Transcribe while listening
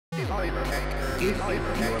If you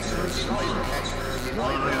are so smart,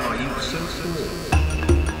 why are you so poor?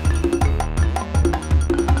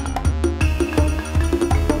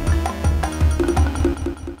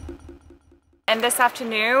 And this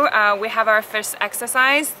afternoon we have our first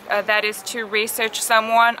exercise that is to research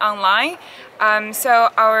someone online. So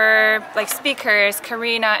our speakers,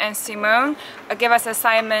 Carina and Simone, give us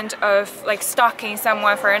assignment of stalking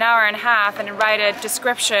someone for an hour and a half and write a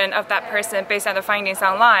description of that person based on the findings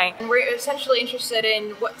online. We're essentially interested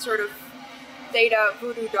in what sort of data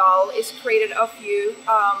voodoo doll is created of you,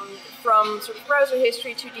 from sort of browser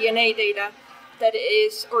history to DNA data that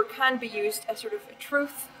is or can be used as sort of a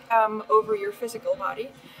truth over your physical body.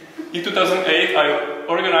 In 2008, I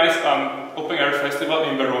organized an open-air festival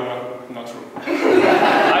in Verona. Not true.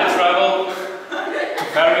 I traveled to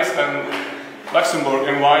Paris and Luxembourg,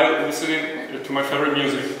 and while listening to my favorite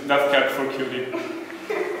music, Death Cab for Cutie,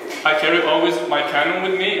 I carry always my Canon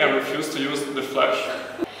with me and refuse to use the flash.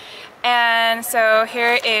 And so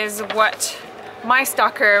here is what my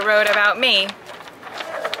stalker wrote about me.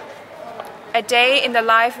 A day in the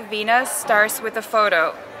life of Venus starts with a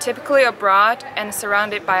photo, typically abroad and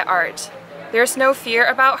surrounded by art. There's no fear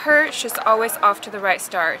about her, she's always off to the right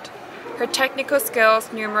start. Her technical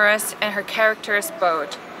skills numerous and her characters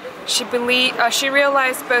bold. She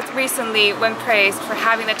realized both recently when praised for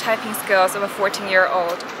having the typing skills of a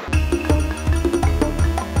 14-year-old.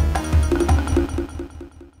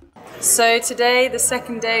 So today, the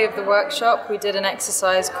second day of the workshop, we did an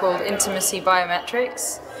exercise called Intimacy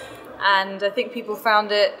Biometrics. And I think people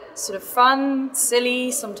found it sort of fun,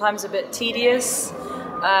 silly, sometimes a bit tedious.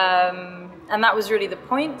 And that was really the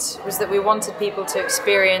point, was that we wanted people to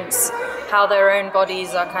experience how their own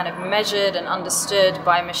bodies are kind of measured and understood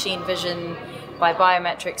by machine vision, by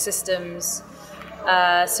biometric systems.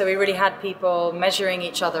 So we really had people measuring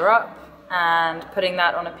each other up and putting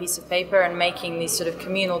that on a piece of paper and making these sort of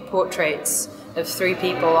communal portraits of 3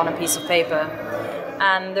 people on a piece of paper.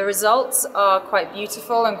 And the results are quite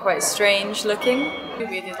beautiful and quite strange looking.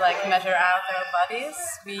 We did measure out our bodies.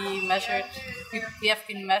 We have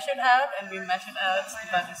been measured out, and we measured out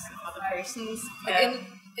the bodies of other persons.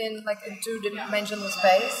 In a 2-dimensional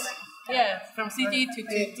space? Yeah, from 3D to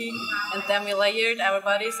 2D. And then we layered our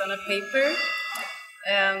bodies on a paper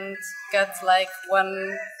and got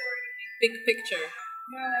one big picture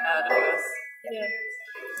out of us. Yeah.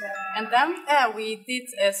 And then we did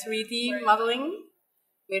a 3D modeling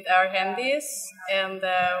with our handies, and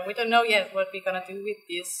we don't know yet what we're gonna do with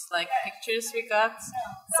these pictures we got.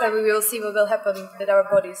 So we will see what will happen with our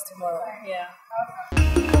bodies tomorrow. Yeah.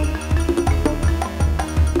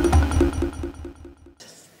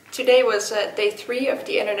 Today was day 3 of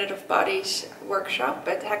the Internet of Bodies workshop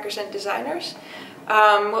at Hackers and Designers.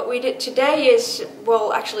 What we did today is,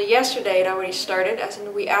 well, actually yesterday it already started, as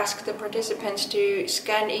in we asked the participants to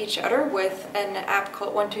scan each other with an app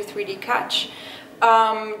called 123D Catch.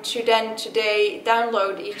 To then today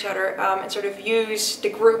download each other and sort of use the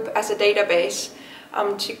group as a database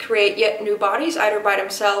to create yet new bodies, either by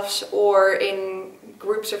themselves or in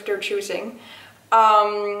groups of their choosing.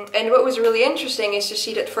 And what was really interesting is to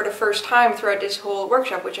see that for the first time throughout this whole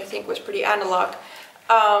workshop, which I think was pretty analog,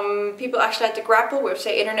 people actually had to grapple with,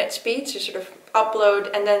 say, internet speed, to sort of upload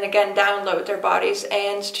and then again download their bodies,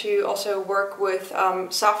 and to also work with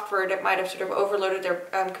software that might have sort of overloaded their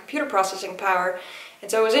computer processing power. And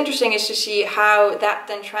so it was interesting is to see how that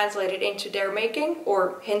then translated into their making,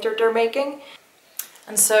 or hindered their making.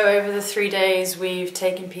 And so over the 3 days we've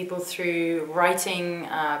taken people through writing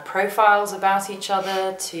profiles about each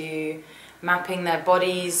other, to mapping their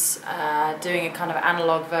bodies, doing a kind of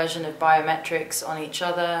analog version of biometrics on each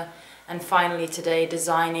other, and finally today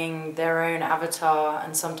designing their own avatar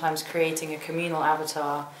and sometimes creating a communal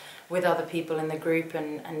avatar with other people in the group,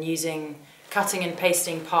 and using cutting and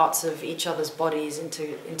pasting parts of each other's bodies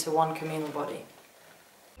into one communal body.